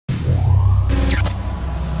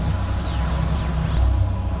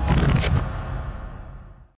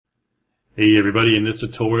Hey everybody, in this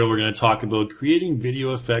tutorial we're going to talk about creating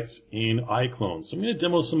video effects in iClone. So I'm going to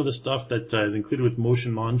demo some of the stuff that is included with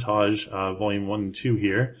Motion Montage Volume 1 and 2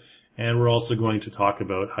 here. And we're also going to talk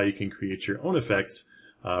about how you can create your own effects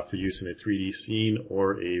for use in a 3D scene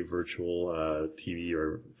or a virtual TV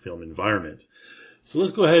or film environment. So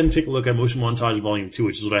let's go ahead and take a look at Motion Montage Volume 2,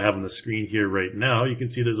 which is what I have on the screen here right now. You can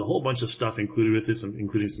see there's a whole bunch of stuff included with this,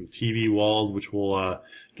 including some TV walls, which we'll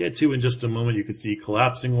get to in just a moment. You can see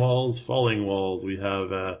collapsing walls, falling walls. We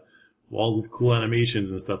have walls with cool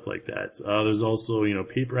animations and stuff like that. There's also,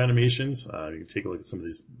 paper animations. You can take a look at some of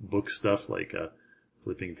this book stuff like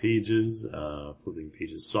flipping pages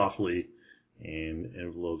softly, and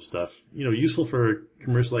envelope stuff. Useful for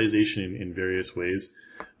commercialization in various ways.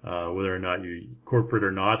 Whether or not you're corporate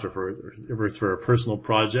or not, or if it's for a personal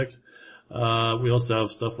project. We also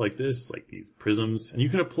have stuff like this, like these prisms, and you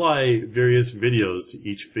can apply various videos to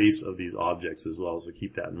each face of these objects as well, so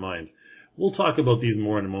keep that in mind. We'll talk about these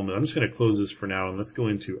more in a moment. I'm just going to close this for now, and let's go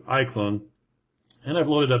into iClone. And I've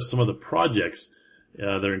loaded up some of the projects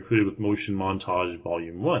that are included with Motion Montage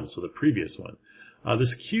Volume 1, so the previous one.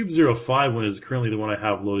 This Cube 05 one is currently the one I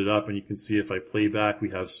have loaded up, and you can see if I play back, we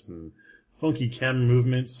have some funky camera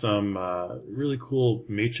movements, some really cool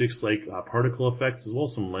matrix-like particle effects, as well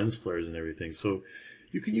as some lens flares and everything. So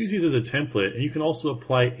you can use these as a template, and you can also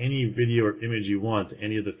apply any video or image you want to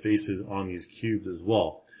any of the faces on these cubes as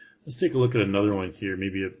well. Let's take a look at another one here,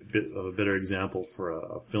 maybe a bit of a better example for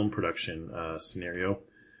a film production scenario.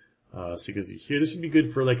 So you can see here, this would be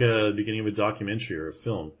good for like a beginning of a documentary or a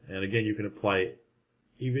film. And again, you can apply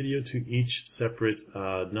a video to each separate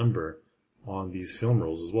number on these film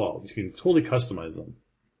rolls as well. You can totally customize them.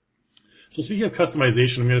 So speaking of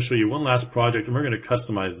customization, I'm going to show you one last project, and we're going to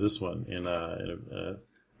customize this one in a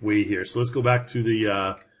way here. So let's go back to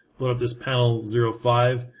the load up this panel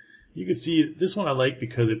 05. You can see this one I like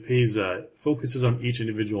because it focuses on each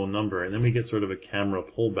individual number, and then we get sort of a camera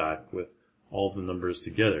pullback with all of the numbers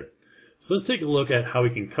together. So let's take a look at how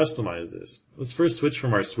we can customize this. Let's first switch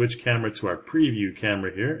from our switch camera to our preview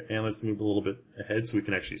camera here, and let's move a little bit ahead so we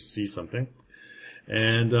can actually see something.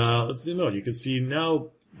 And let's zoom out. You can see now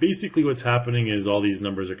basically what's happening is all these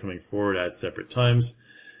numbers are coming forward at separate times,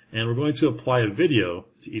 and we're going to apply a video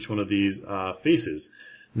to each one of these faces.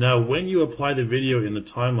 Now when you apply the video in the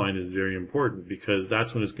timeline is very important because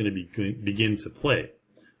that's when it's going to begin to play.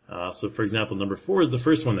 So for example, number 4 is the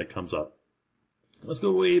first one that comes up. Let's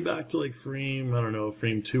go way back to like frame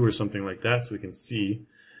 2 or something like that so we can see.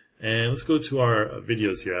 And let's go to our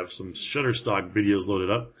videos here. I have some Shutterstock videos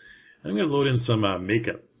loaded up. And I'm going to load in some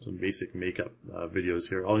some basic makeup videos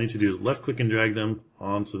here. All I need to do is left click and drag them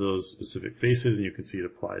onto those specific faces, and you can see it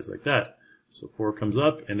applies like that. So 4 comes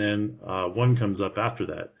up, and then 1 comes up after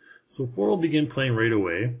that. So 4 will begin playing right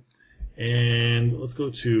away. And let's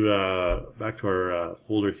go to back to our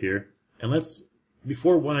folder here. And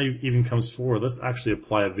before one even comes forward, let's actually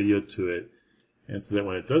apply a video to it. And so that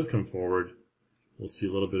when it does come forward, we'll see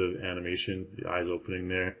a little bit of animation, the eyes opening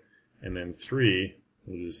there. And then 3,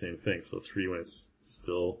 we'll do the same thing. So 3, when it's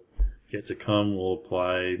still yet to come, we'll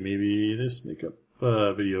apply maybe this makeup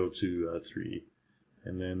video to 3.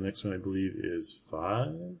 And then the next one I believe is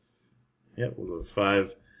 5. Yep, we'll go to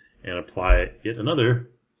 5 and apply yet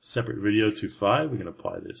another separate video to 5. We can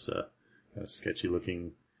apply this kind of sketchy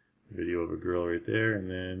looking video of a girl right there, and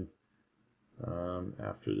then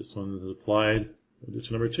after this one is applied, we'll do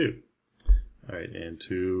to number 2. Alright, and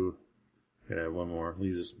I'm gonna have one more. We'll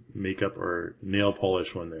use this makeup or nail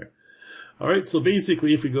polish one there. Alright, so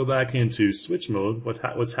basically if we go back into switch mode,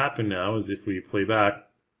 what's happened now is if we play back,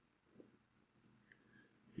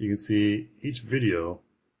 you can see each video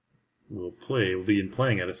will begin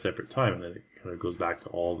playing at a separate time, and then it kind of goes back to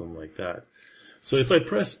all of them like that. So if I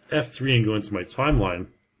press F3 and go into my timeline,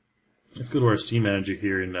 let's go to our scene manager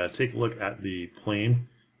here and take a look at the plane.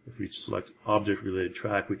 If we select object related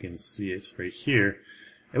track, we can see it right here.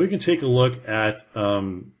 And we can take a look at,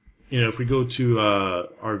 if we go to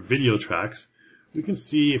our video tracks, we can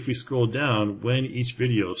see if we scroll down when each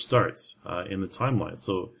video starts in the timeline.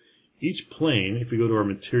 So each plane, if we go to our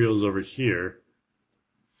materials over here,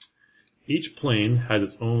 each plane has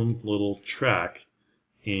its own little track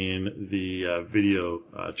in the video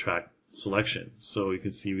track selection. So you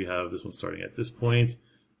can see we have this one starting at this point,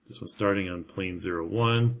 this one starting on plane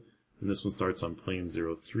 01, and this one starts on plane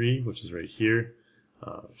 03, which is right here.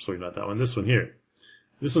 Sorry, not that one, this one here.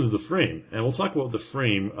 This one is the frame, and we'll talk about the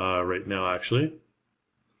frame right now actually.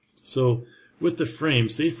 So with the frame,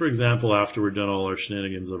 say for example after we're done all our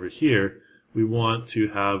shenanigans over here, we want to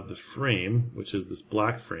have the frame, which is this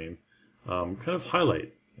black frame, kind of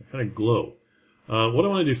highlight, kind of glow. What I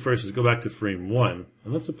want to do first is go back to frame 1,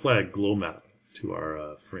 and let's apply a glow map to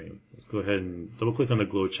our frame. Let's go ahead and double click on the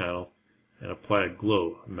glow channel and apply a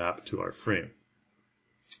glow map to our frame.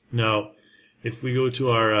 Now, if we go to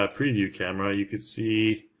our preview camera, you can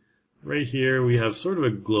see right here we have sort of a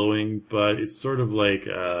glowing, but it's sort of like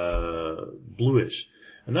bluish.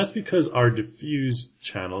 And that's because our diffuse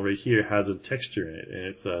channel right here has a texture in it, and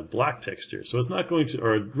it's a black texture. So it's not going to,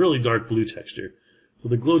 or a really dark blue texture. So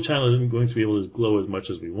the glow channel isn't going to be able to glow as much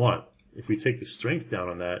as we want. If we take the strength down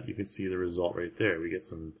on that, you can see the result right there. We get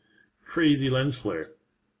some crazy lens flare.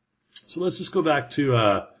 So let's just go back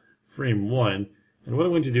to frame 1. And what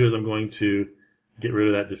I'm going to do is I'm going to get rid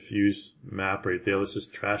of that diffuse map right there. Let's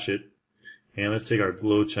just trash it. And let's take our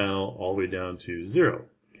glow channel all the way down to 0.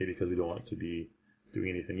 Okay, because we don't want it to be doing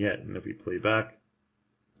anything yet. And if we play back,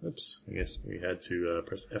 oops, I guess we had to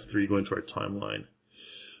press F3, go into our timeline.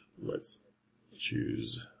 Let's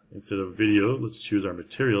choose, instead of video, let's choose our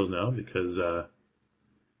materials now, because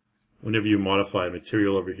whenever you modify a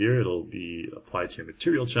material over here, it'll be applied to your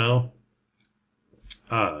material channel.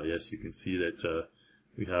 Yes, you can see that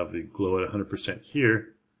we have the glow at 100%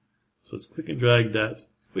 here. So let's click and drag that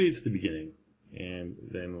way to the beginning, and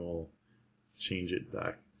then we'll change it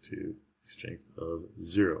back to strength of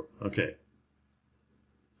 0. Okay.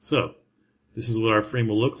 So this is what our frame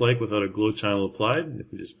will look like without a glow channel applied.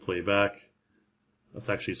 If we just play back, let's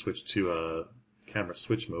actually switch to camera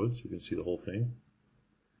switch mode so we can see the whole thing.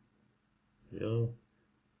 Yeah.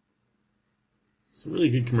 It's a really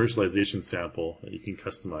good commercialization sample that you can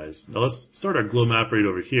customize. Now let's start our glow map right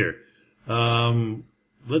over here.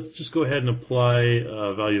 Let's just go ahead and apply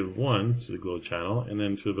a value of 1 to the glow channel, and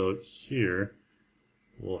then to about here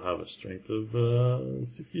we'll have a strength of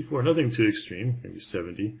 64. Nothing too extreme, maybe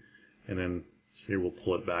 70. And then here we'll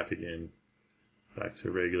pull it back again, back to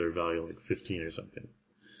a regular value like 15 or something.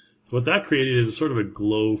 So what that created is a sort of a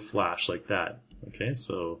glow flash like that. Okay,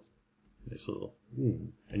 so nice little,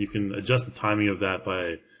 and you can adjust the timing of that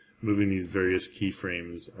by moving these various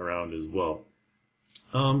keyframes around as well.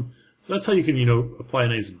 So that's how you can, apply a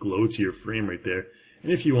nice glow to your frame right there.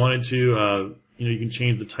 And if you wanted to, you can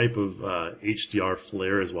change the type of HDR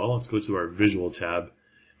flare as well. Let's go to our visual tab,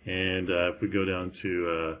 and if we go down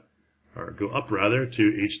to, or go up rather,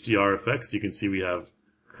 to HDR effects, you can see we have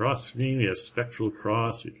cross screen, we have spectral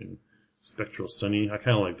cross, we can spectral sunny. I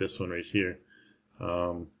kind of like this one right here.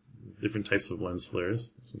 Different types of lens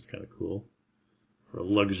flares. This one's kind of cool for a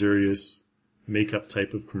luxurious makeup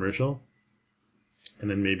type of commercial. And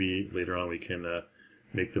then maybe later on we can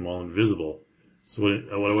make them all invisible. So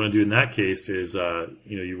what I want to do in that case is,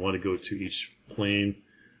 you want to go to each plane,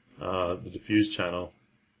 the diffuse channel,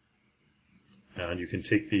 and you can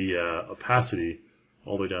take the opacity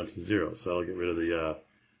all the way down to 0. So I'll get rid of the,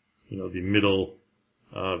 the middle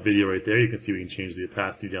video right there. You can see we can change the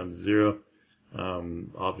opacity down to 0.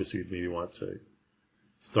 Obviously, you'd maybe want to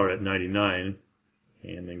start at 99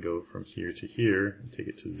 and then go from here to here and take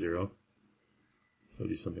it to 0. So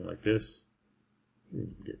do something like this.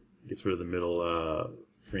 Gets rid of the middle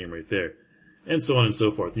frame right there, and so on and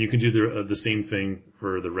so forth. And you can do the same thing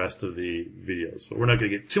for the rest of the videos. But we're not going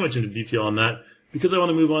to get too much into detail on that because I want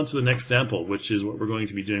to move on to the next sample, which is what we're going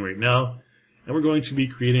to be doing right now. And we're going to be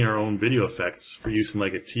creating our own video effects for use in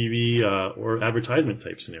like a TV or advertisement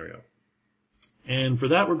type scenario. And for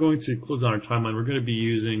that, we're going to close down our timeline. We're going to be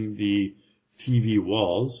using the TV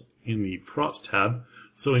walls in the props tab.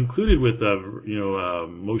 So included with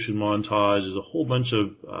Motion Montage is a whole bunch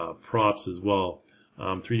of props as well.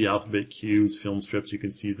 3D alphabet cubes, film strips. You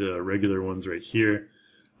can see the regular ones right here.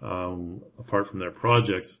 Apart from their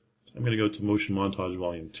projects, I'm going to go to Motion Montage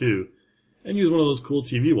Volume 2 and use one of those cool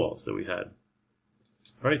TV walls that we had.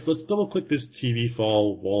 All right, so let's double click this TV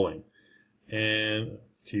wall falling. And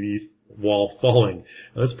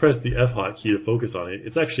let's press the F hotkey to focus on it.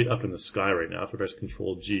 It's actually up in the sky right now. If I press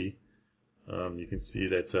Control G, you can see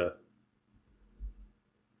that.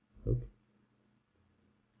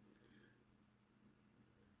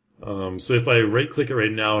 So if I right click it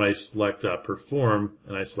right now and I select Perform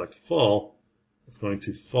and I select Fall, it's going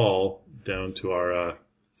to fall down to our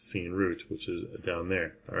scene root, which is down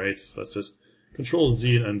there. All right, so let's just Control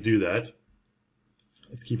Z and undo that.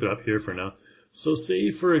 Let's keep it up here for now. So say,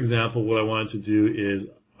 for example, what I wanted to do is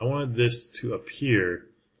I wanted this to appear,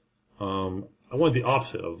 I wanted the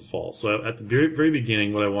opposite of fall. So at the very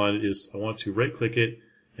beginning, what I wanted is I want to right-click it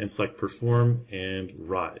and select Perform and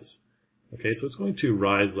Rise. Okay, so it's going to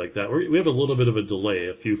rise like that. We have a little bit of a delay,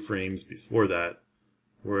 a few frames before that,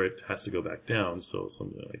 where it has to go back down, so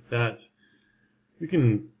something like that. We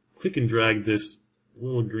can click and drag this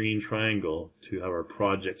little green triangle to have our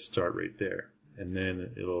project start right there. And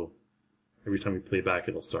then it'll every time we play back,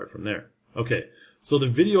 it'll start from there. Okay, so the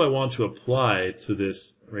video I want to apply to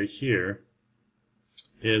this right here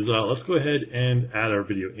is, let's go ahead and add our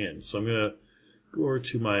video in. So I'm going to go over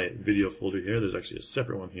to my video folder here. There's actually a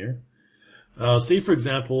separate one here. Say, for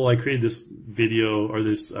example, I created this video or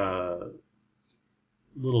this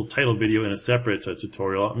little title video in a separate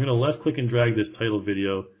tutorial. I'm going to left click and drag this title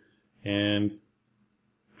video and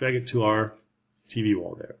drag it to our TV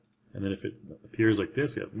wall there. And then if it appears like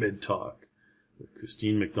this, we have Mid Talk with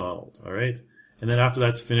Christine McDonald. All right. And then after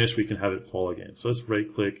that's finished, we can have it fall again. So let's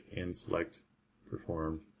right click and select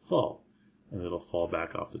Perform Fall. And it'll fall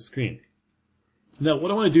back off the screen. Now,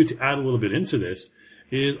 what I want to do to add a little bit into this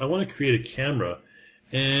is I want to create a camera.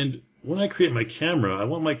 And when I create my camera, I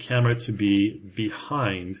want my camera to be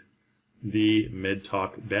behind the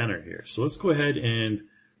MedTalk banner here. So let's go ahead and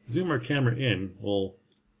zoom our camera in. Well,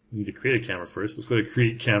 we need to create a camera first. Let's go to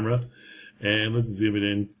Create Camera, and let's zoom it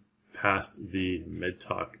in past the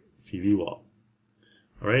MedTalk TV wall.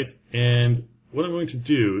 All right, and what I'm going to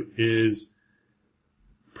do is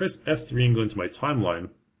press F3 and go into my timeline.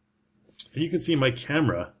 And you can see my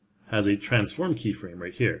camera has a transform keyframe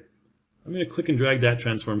right here. I'm going to click and drag that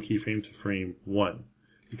transform keyframe to frame 1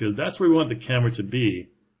 because that's where we want the camera to be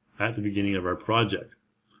at the beginning of our project.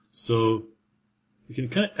 So we can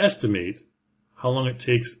kind of estimate how long it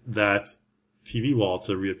takes that TV wall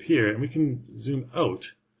to reappear, and we can zoom out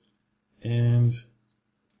and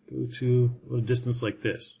go to a distance like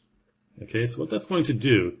this. Okay, so what that's going to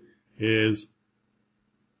do is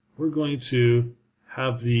we're going to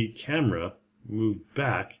have the camera move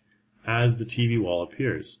back as the TV wall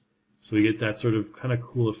appears. So we get that sort of kind of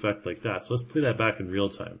cool effect like that. So let's play that back in real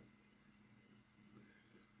time.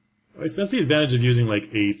 All right, so that's the advantage of using like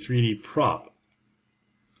a 3D prop,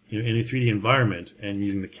 in a 3D environment, and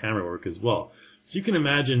using the camera work as well. So you can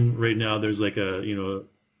imagine right now there's like a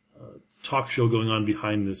talk show going on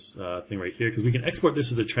behind this thing right here, because we can export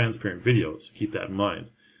this as a transparent video. So keep that in mind.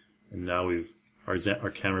 And now our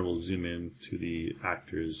camera will zoom in to the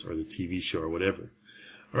actors or the TV show or whatever.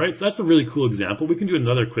 All right, so that's a really cool example. We can do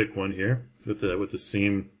another quick one here with the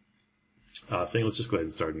same thing. Let's just go ahead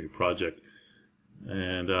and start a new project.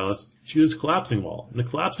 And let's choose collapsing wall. And the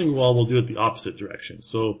collapsing wall will do it the opposite direction.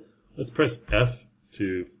 So let's press F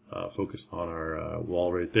to focus on our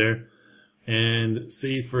wall right there. And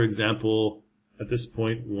say, for example, at this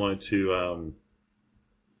point we want to,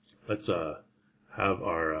 let's have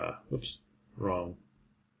our, whoops, wrong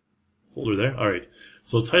folder there. All right,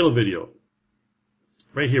 so title video.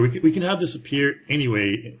 Right here, we can have this appear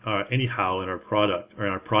anyway, anyhow in our product or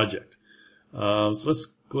in our project. So let's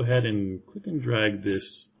go ahead and click and drag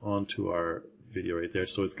this onto our video right there.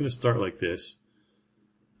 So it's going to start like this.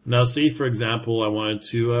 Now, say for example, I wanted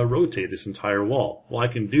to rotate this entire wall. Well, I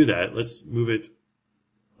can do that. Let's move it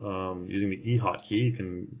using the E hotkey. You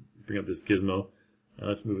can bring up this gizmo. Now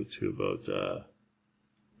let's move it to about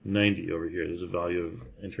 90 over here. There's a value of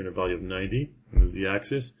enter in a value of 90 on the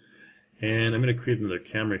Z-axis. And I'm going to create another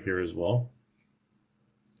camera here as well.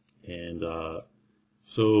 And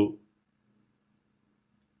so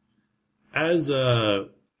as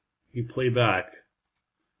we play back,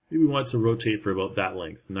 maybe we want to rotate for about that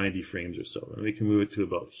length, 90 frames or so. And we can move it to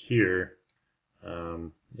about here.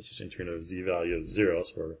 Let's just enter in a Z value of 0,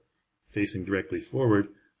 so we're facing directly forward.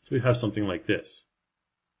 So we have something like this.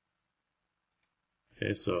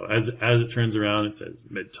 Okay, so as it turns around, it says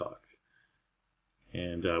mid-talk.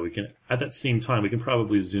 And we can, at that same time, we can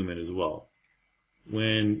probably zoom in as well.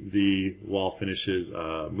 When the wall finishes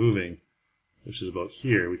moving, which is about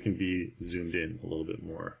here, we can be zoomed in a little bit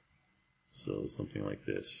more. So something like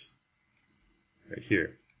this, right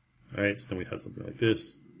here. All right, so then we have something like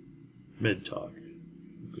this, mid-talk,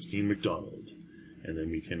 Christine McDonald. And then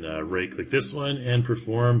we can right-click this one and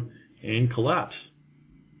perform and collapse.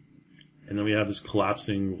 And then we have this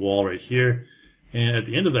collapsing wall right here. And at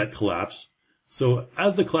the end of that collapse, so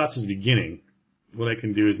as the collapse is beginning, what I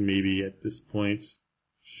can do is maybe at this point,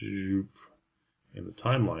 in the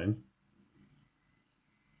timeline,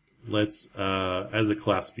 let's, as the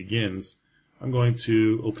collapse begins, I'm going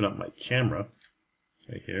to open up my camera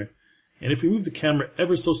right here. And if we move the camera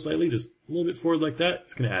ever so slightly, just a little bit forward like that,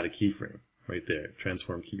 it's going to add a keyframe right there,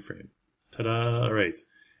 transform keyframe. Ta-da! All right.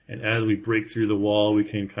 And as we break through the wall, we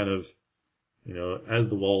can kind of, as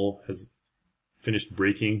the wall has finished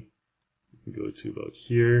breaking, we can go to about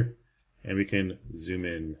here, and we can zoom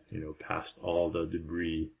in, past all the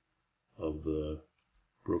debris of the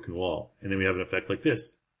broken wall. And then we have an effect like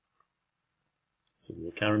this. So the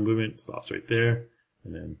little camera movement stops right there,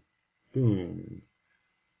 and then boom,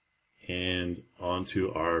 and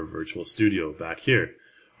onto our virtual studio back here.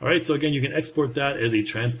 All right, so again, you can export that as a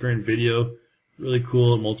transparent video. Really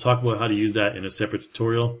cool, and we'll talk about how to use that in a separate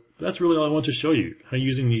tutorial. But that's really all I want to show you, how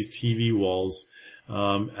using these TV walls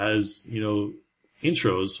as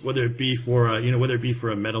intros, whether it be for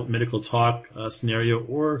a medical talk scenario,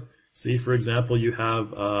 or say for example you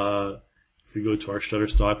have if we go to our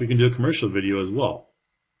Shutterstock, we can do a commercial video as well.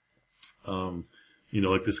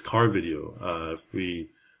 Like this car video. If we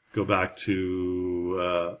go back to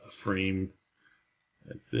a frame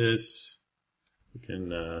like this, we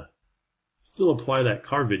can still apply that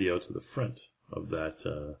car video to the front of that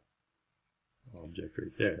object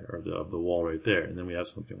right there, or of the wall right there, and then we have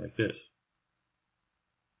something like this.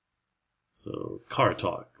 So, car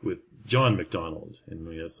talk with John McDonald, and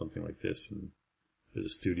we have something like this, and there's a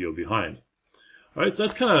studio behind. Alright, so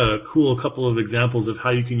that's kind of cool, a couple of examples of how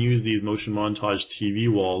you can use these Motion Montage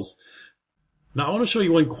TV walls. Now I want to show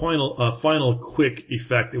you one final quick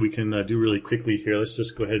effect that we can do really quickly here. Let's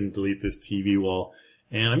just go ahead and delete this TV wall.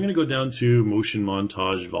 And I'm going to go down to Motion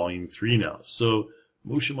Montage Volume 3 now. So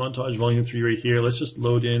Motion Montage Volume 3 right here. Let's just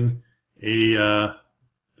load in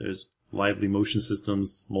there's Lively Motion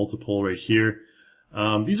Systems Multiple right here.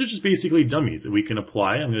 These are just basically dummies that we can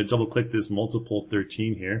apply. I'm going to double click this Multiple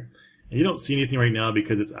 13 here. And you don't see anything right now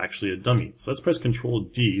because it's actually a dummy. So let's press Control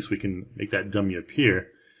D so we can make that dummy appear.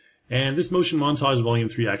 And this Motion Montage Volume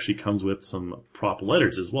 3 actually comes with some prop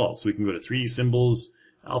letters as well. So we can go to 3D symbols,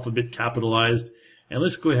 alphabet capitalized, and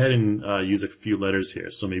let's go ahead and use a few letters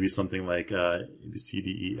here. So maybe something like A, B, C, D,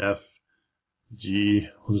 E, F, G.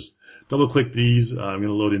 We'll just double click these. I'm going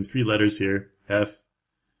to load in 3 letters here. F,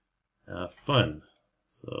 fun.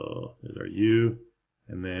 So there's our U,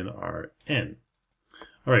 and then our N.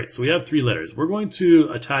 Alright, so we have 3 letters. We're going to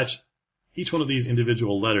attach each one of these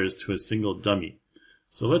individual letters to a single dummy.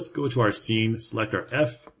 So let's go to our scene, select our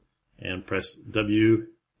F, and press W,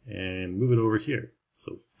 and move it over here.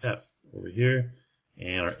 So F over here,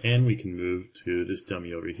 and our N we can move to this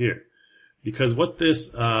dummy over here. Because what this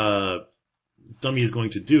dummy is going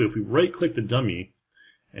to do, if we right-click the dummy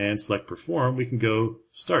and select Perform, we can go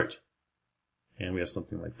Start. And we have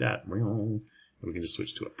something like that. And we can just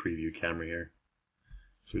switch to a preview camera here,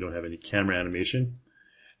 so we don't have any camera animation.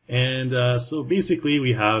 And so basically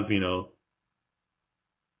we have,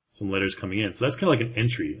 some letters coming in. So that's kind of like an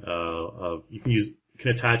entry. You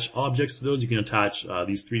can attach objects to those. You can attach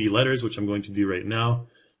these 3D letters, which I'm going to do right now.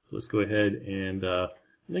 So let's go ahead and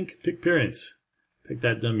link pick parent. Pick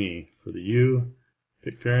that dummy for the U.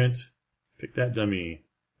 Pick parent. Pick that dummy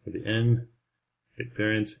for the N. Pick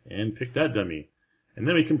parent and pick that dummy. And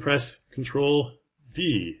then we can press Control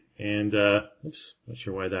D. And oops, not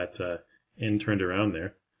sure why that N turned around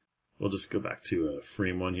there. We'll just go back to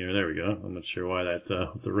frame 1 here. There we go. I'm not sure why that,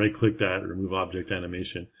 to right click that, remove object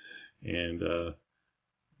animation. And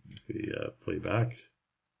if we play back.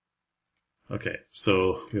 Okay,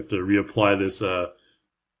 so we have to reapply this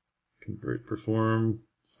convert, perform,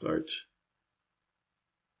 start.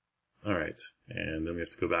 Alright, and then we have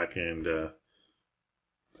to go back and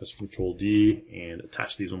press Control D and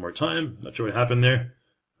attach these one more time. Not sure what happened there.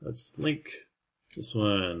 Let's link this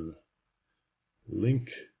one. Link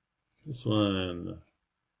this one,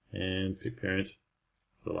 and pick parent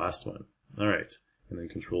for the last one. Alright, and then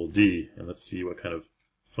Control D, and let's see what kind of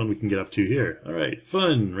fun we can get up to here. Alright,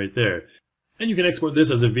 fun right there. And you can export this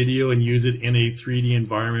as a video and use it in a 3D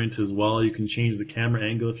environment as well. You can change the camera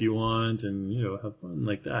angle if you want, and have fun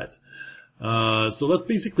like that. So that's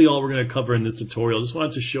basically all we're going to cover in this tutorial. Just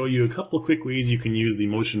wanted to show you a couple of quick ways you can use the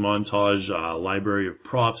Motion Montage library of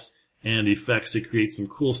props and effects to create some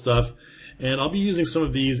cool stuff. And I'll be using some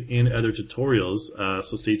of these in other tutorials,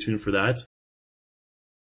 so stay tuned for that.